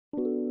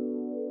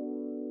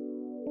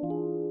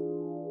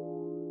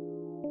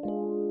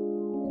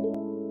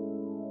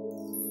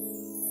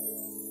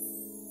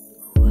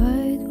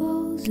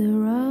rings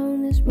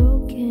around this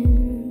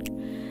broken,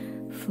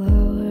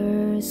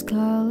 flowers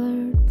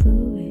colored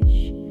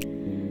bluish,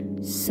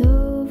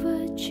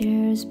 sofa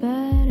chairs,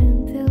 bed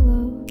and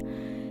pillow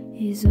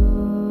is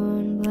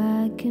on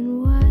black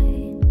and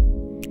white.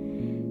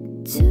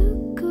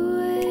 Took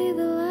away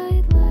the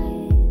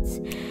lights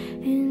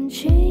and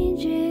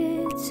changed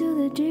it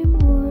to the dim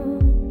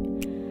one.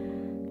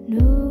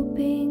 No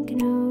pink,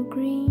 no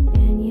green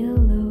and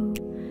yellow,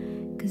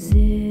 'cause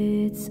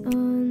it's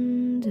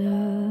on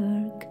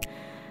dark.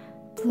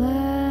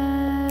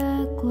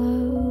 Black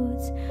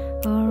clouds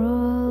are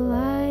all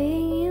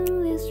lying in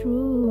this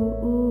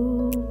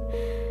room,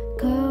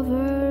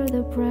 cover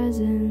the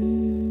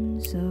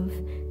presence of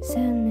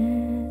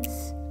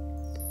sadness.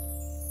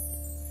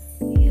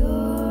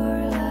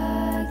 You're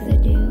like the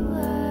dim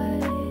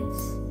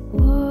lights,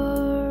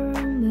 warm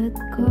but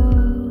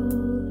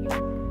cold.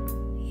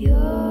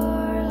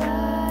 You're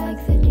like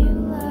the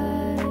dim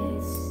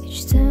lights.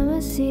 Each time I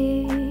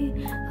see,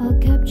 I'll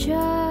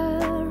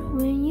capture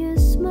when you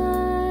smiles.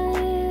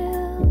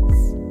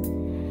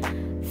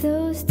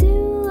 Those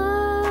dim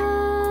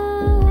lights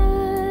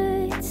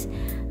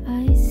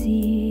I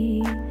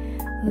see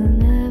will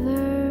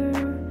never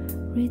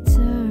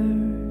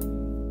return.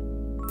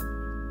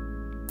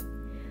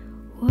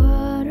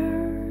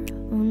 Water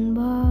on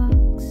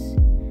box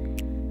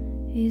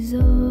is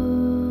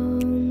on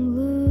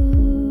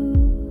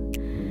blue.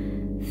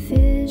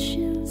 Fish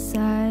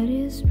inside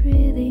is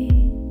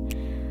breathing,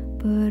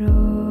 but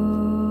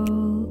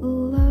all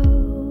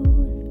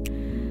alone.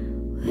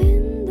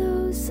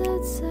 Windows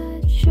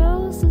outside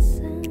shows the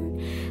sun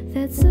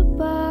that's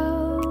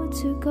about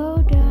to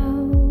go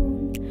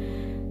down.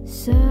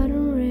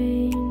 Sudden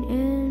rain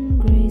and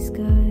gray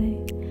sky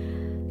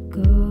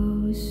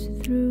goes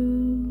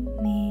through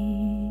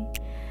me.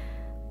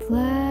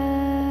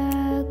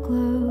 Black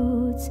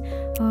clouds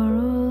are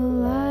all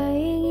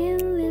lying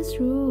in this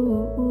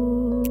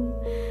room,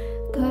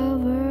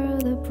 cover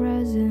the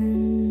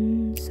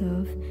presence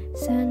of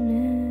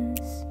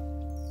sadness.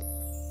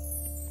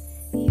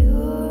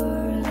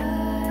 You're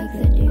like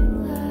the dim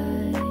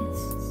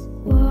lights,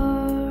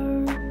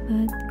 warm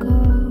but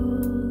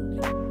cold.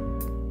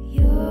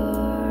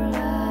 You're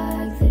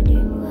like the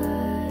dim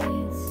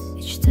lights.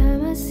 Each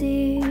time I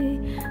see,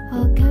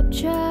 I'll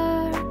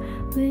capture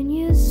when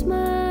you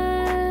smiles.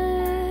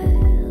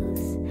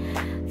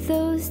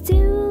 Those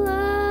dim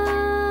lights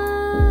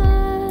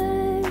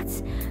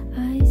I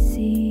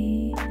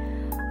see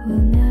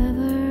will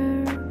never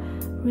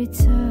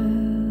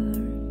return.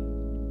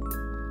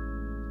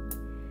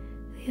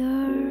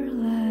 You're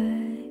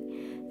like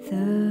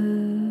the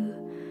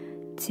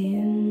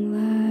dim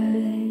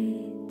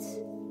lights.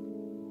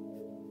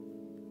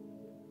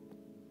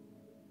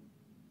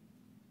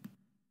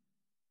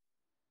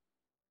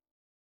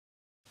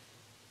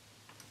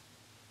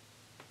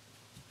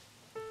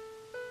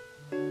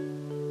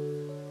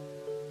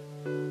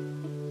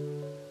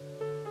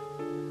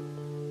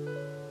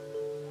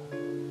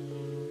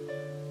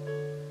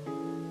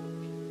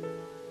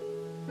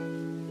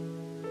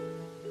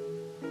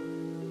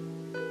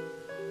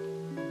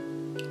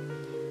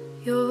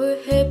 Your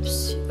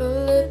hips,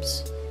 your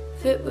lips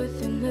fit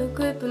within the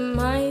grip of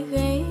my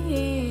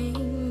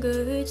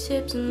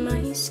fingertips and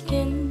my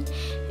skin.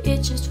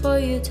 Itches for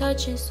your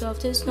touch, it's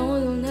soft as snow.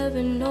 You'll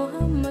never know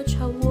how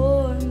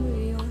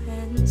warm your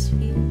hands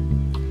feel.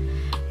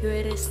 You're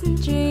a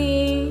distant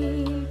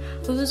dream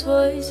whose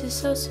voice is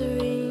so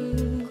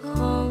serene,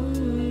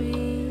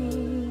 calming,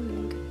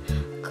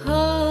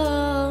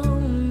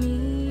 calming,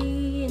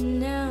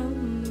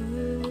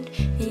 enamored,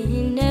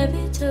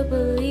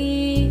 inevitably.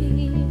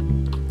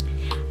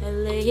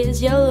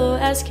 As yellow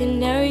as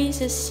canaries,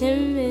 as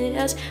timid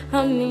as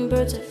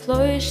hummingbirds that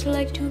flourish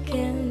like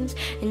toucans.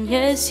 And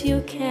yes,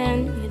 you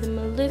can hear the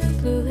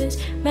mellifluous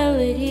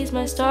melodies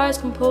my stars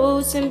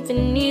compose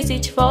symphonies.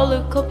 Each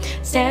follicle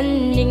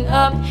standing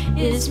up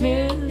is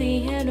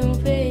merely an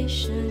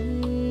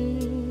ovation,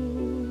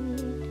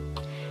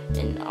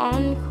 an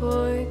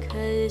encore,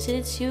 'cause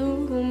it's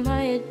you whom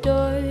I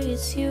adore.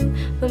 It's you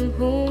from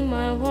whom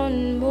I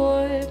want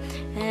more.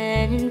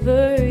 An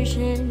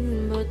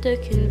inversion, but the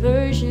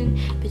conversion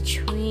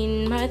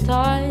between my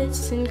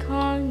thoughts and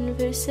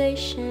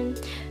conversation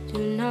do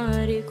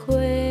not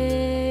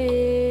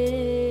equate.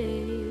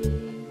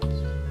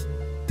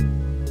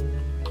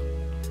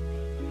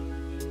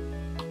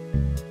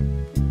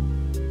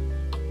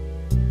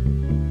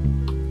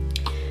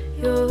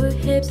 Your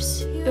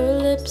hips, your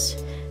lips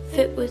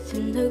fit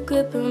within the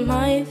grip of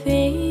my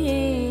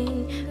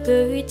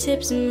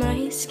fingertips and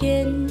my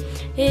skin.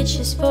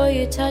 Itches for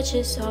your touch,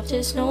 as soft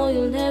as snow.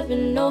 You'll never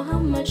know how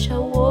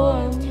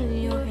warm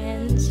your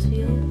hands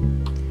feel.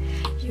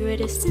 You're a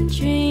distant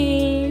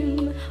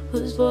dream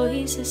whose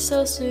voice is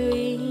so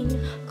serene,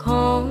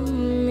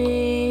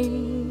 calming,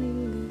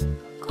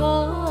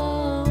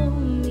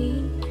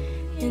 calming,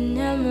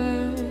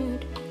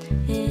 enamored,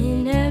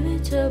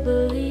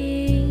 inevitably.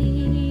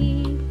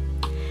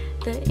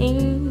 The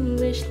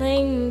English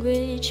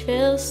language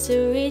fails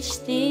to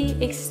reach the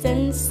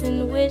extents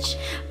in which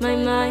my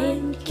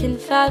mind can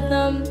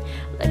fathom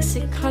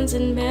lexicons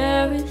and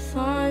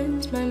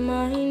marathons. My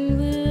mind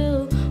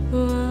will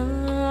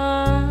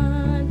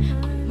run,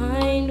 my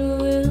mind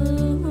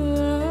will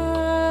run.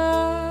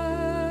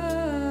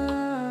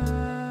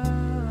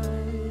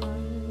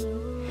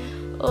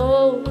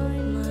 Oh, my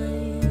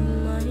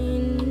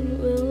mind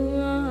will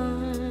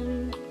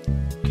run.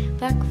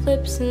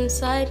 Backflips and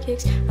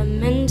sidekicks, a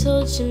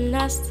mental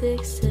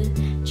gymnastics to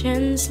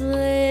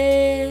translate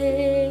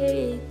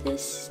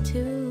this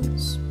to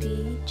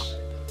speech.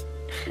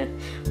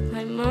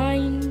 My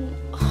mind,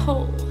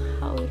 oh,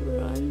 how it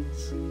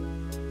runs.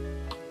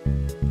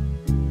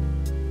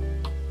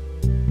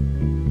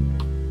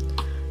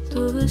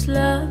 Tus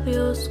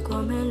labios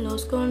comen,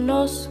 los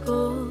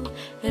conozco,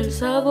 el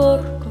sabor,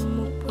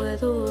 ¿cómo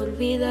puedo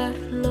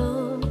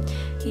olvidarlo?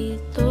 Y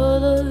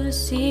todo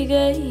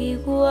sigue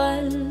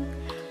igual,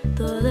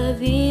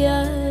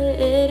 todavía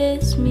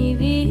eres mi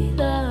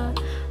vida.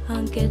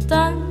 Aunque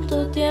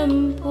tanto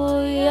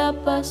tiempo ya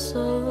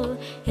pasó,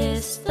 he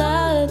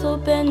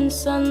estado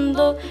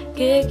pensando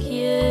que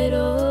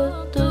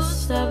quiero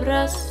tus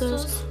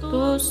abrazos,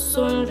 tus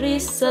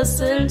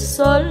sonrisas, el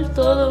sol,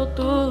 todo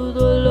tu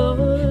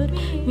dolor,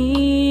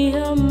 mi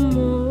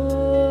amor,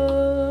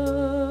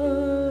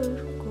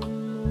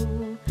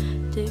 como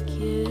te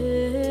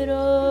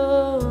quiero.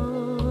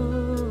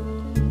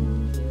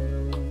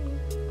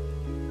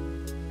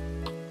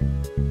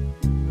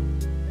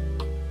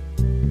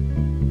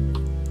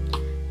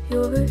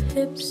 Your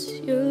hips,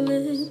 your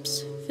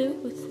lips fit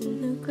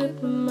within the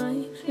grip of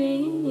my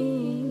fingertips.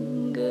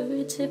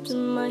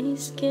 My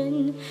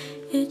skin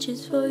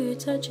itches for your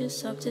touch, as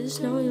soft as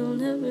snow. You'll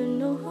never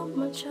know how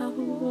much I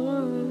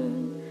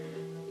want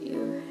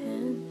your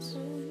hands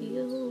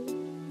feel.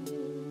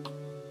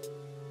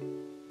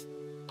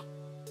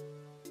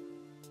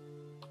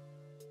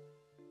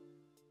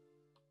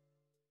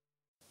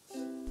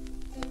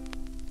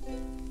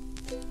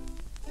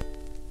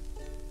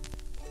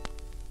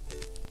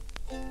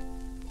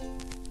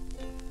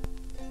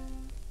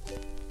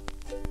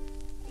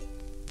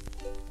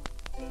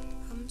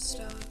 I'm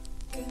stuck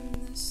in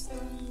this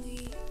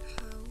lonely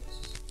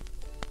house,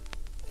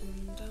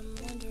 and I'm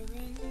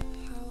wondering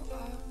how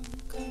I'm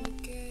gonna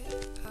get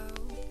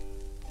out.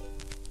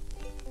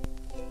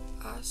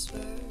 I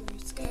swear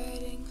it's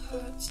getting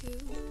hard to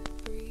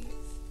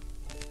breathe,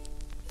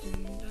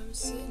 and I'm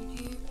sitting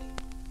here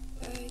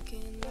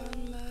begging on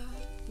my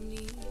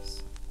knees.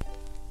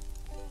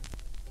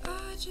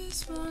 I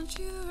just want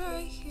you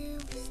right here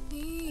with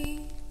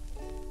me.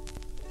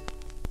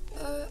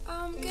 But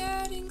I'm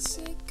getting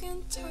sick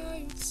and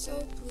tired,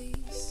 so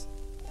please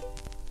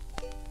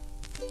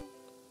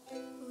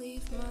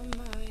leave my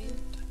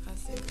mind. I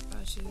think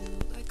about you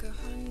like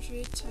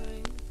 100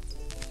 times.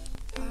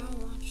 I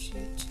want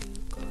you to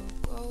go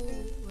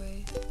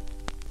away.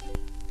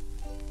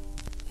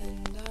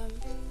 And I'm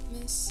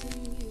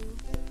missing you,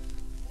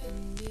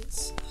 and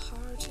it's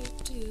hard to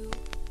do,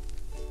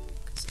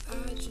 'cause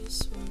I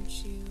just want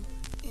you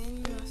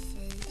in my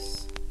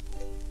face.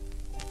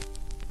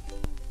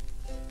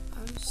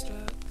 I'm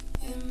stuck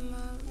in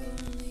my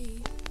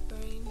lonely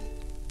brain,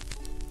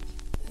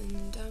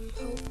 and I'm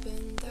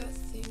hoping that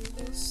thing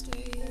will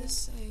stay the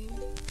same.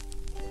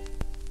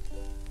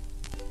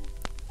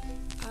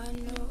 I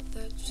know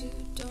that you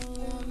don't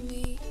want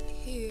me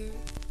here,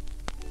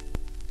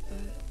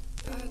 but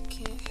I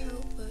can't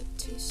help but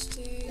to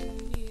stay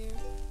near.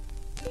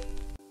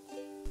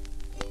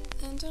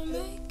 And I'm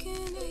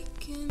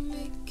aching,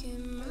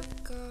 my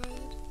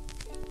God.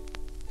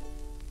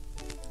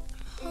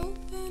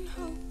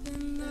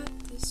 Hoping that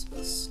this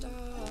will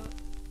stop.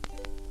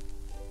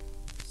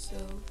 So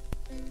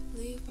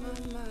leave my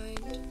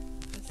mind.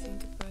 I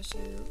think about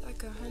you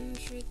like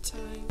 100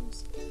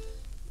 times.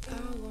 I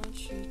want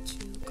you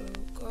to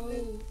go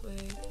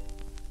away.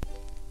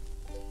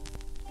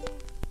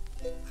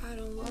 I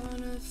don't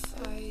wanna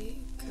fight,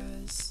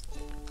 'cause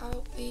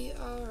I'll be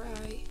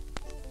alright.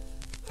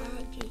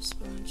 I just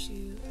want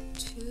you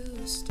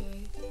to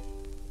stay.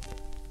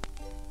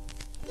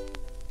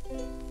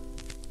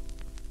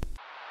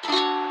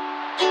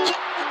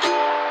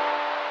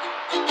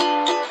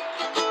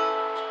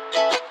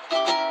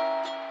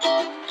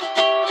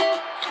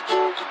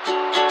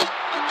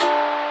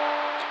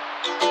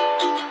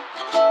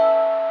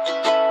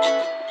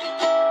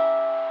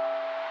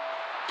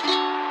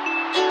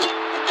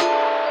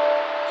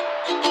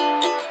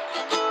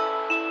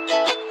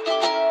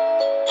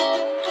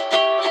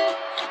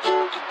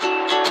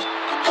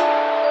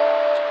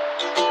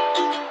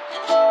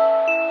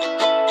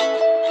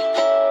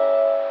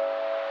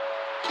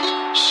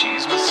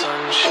 She's my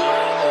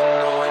sunshine in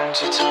the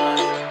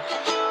wintertime,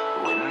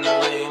 when the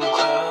rain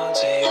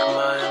clouds ache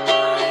my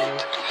mind.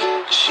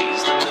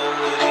 She's the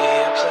melody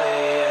I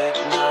play at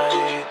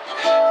night,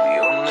 the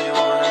only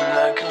one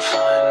I can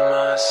find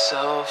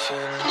myself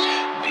in.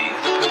 Be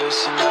the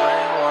person I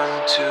want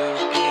to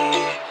be,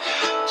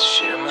 to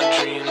share my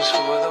dreams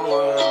for the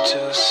world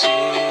to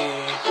see.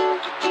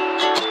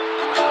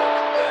 How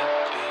could that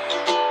be?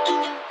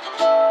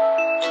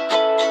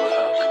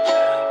 How could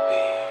that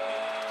be?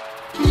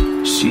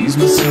 She's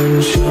my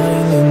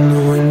sunshine in the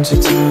winter.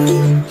 winter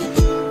time,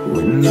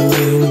 when the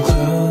rain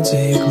clouds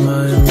ache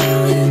my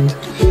mind.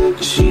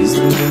 She's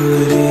the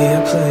melody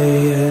I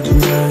play at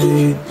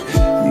night,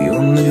 the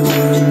only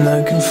one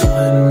I can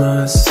find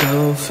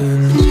myself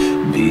in.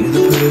 Be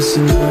the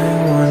person I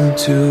want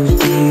to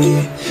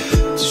be,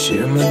 to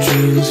share my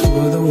dreams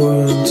for the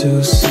world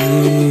to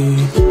see.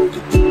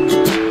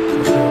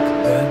 How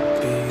could that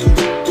be?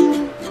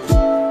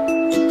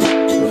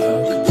 How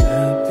could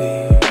that be?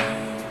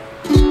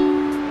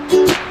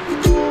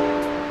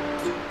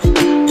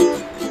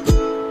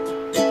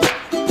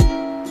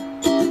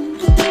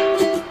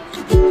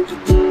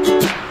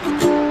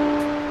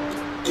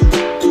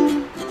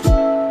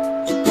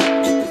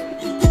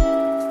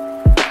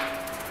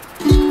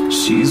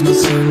 She's my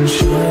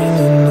sunshine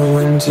in the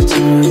winter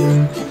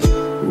time,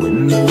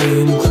 when the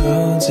rain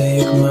clouds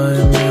ache my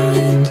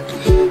mind.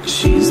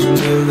 She's the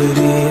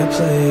melody I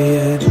play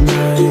at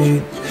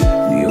night,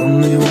 the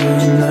only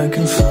one I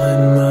can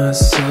find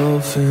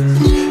myself in.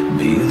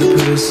 Be the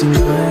person I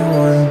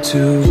want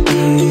to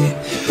be,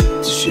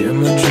 to share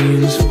my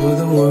dreams for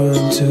the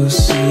world to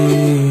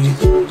see.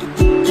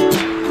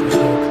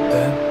 How could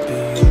that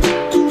be?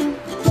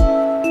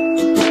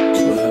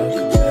 How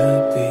could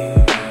that be?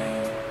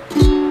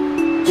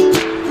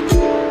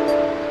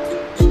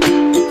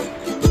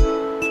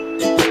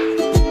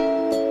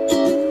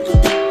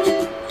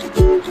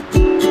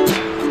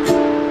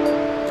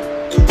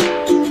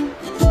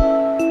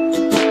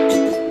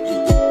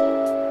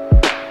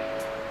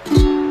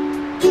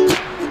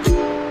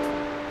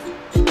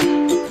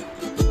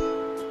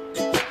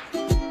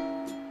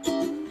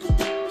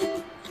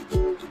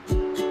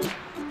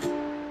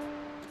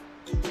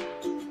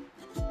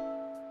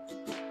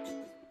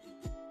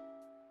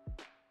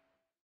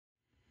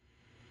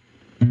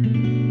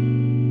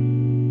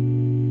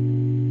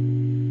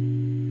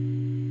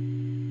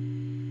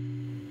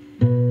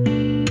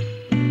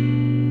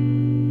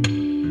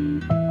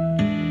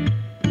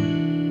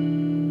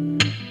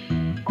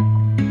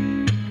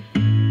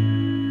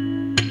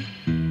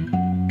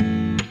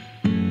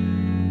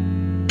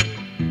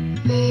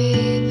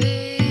 Maybe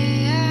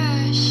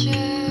I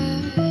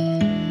should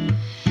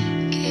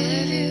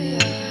give you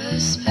your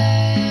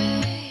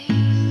space,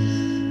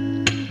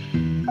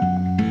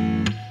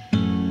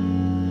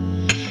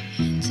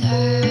 and I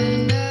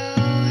know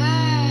I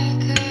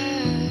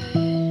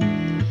could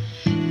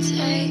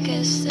take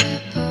a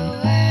step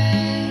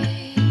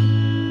away,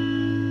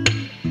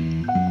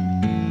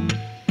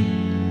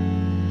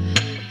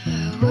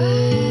 but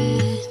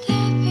would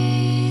that be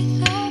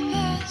the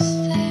best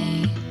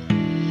thing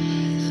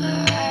for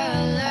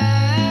our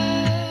love?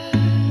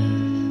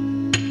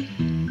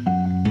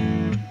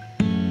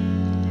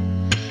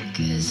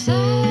 'Cause I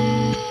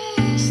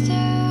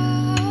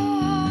still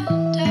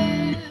wonder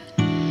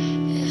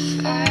if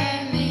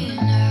I'm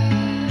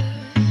enough.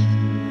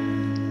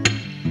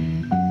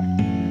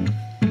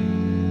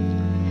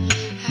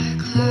 I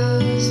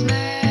close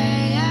my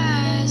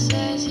eyes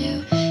as you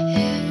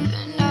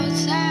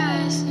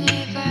hypnotize me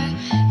by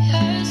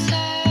your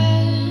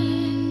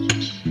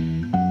touch.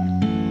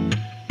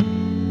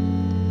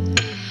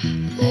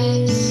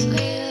 Lips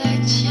sweet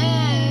like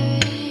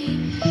cherry,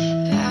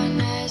 brown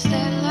eyes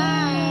that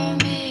lure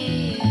me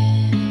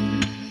in.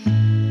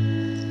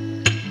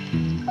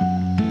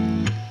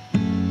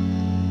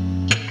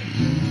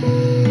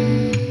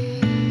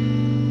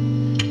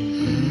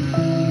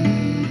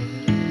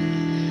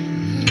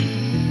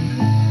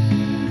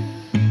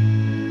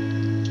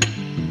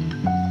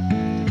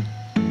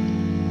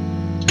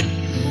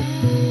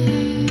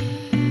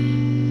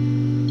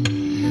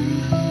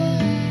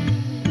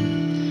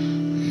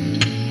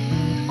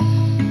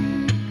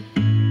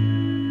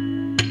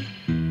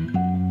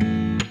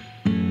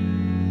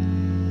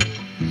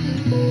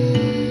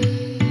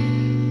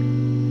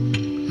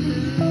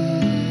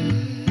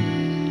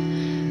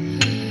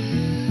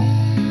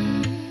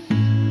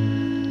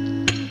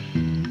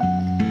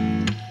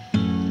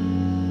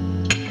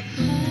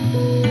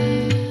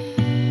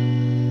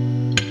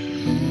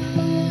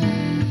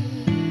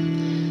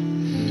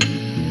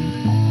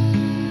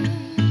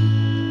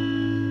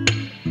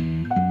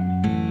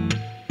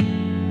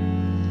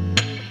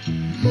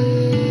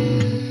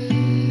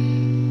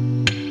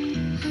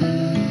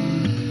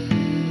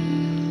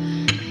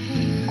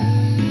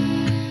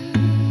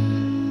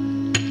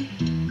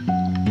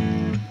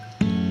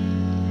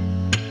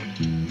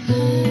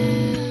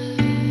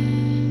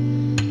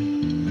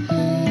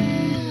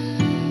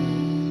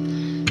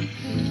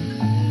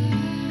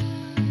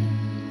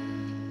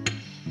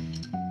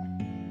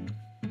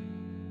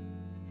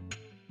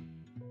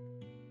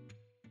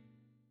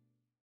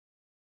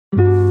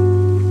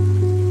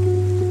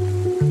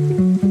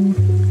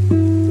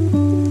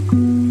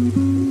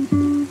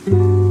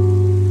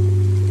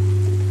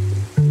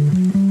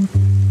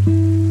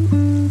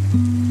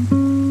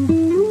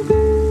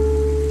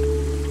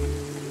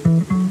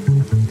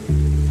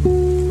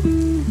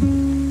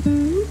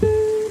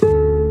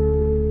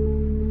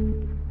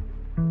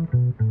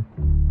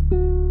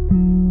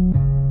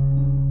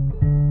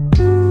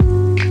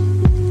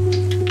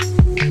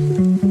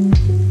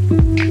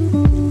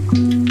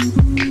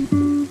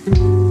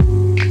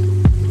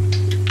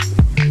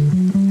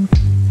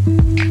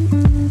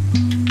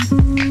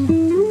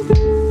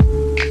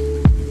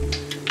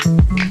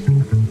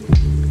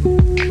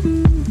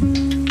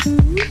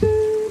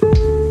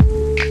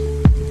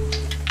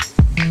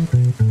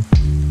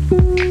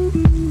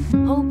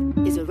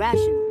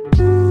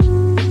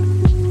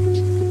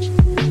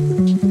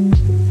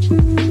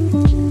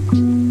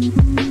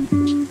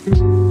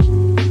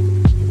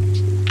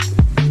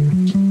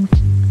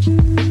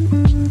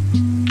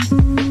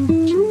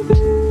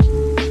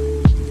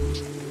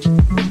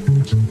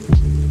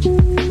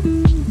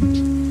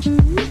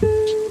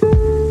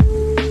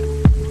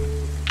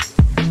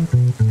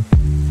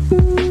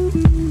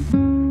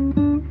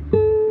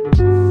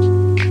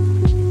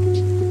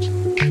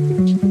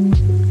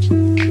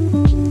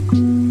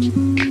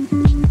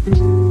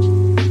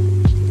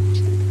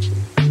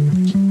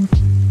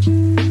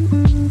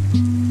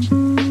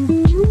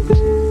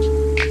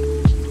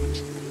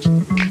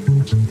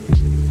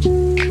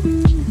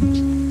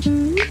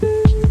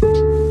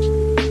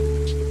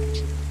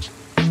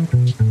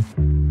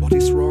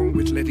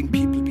 letting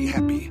people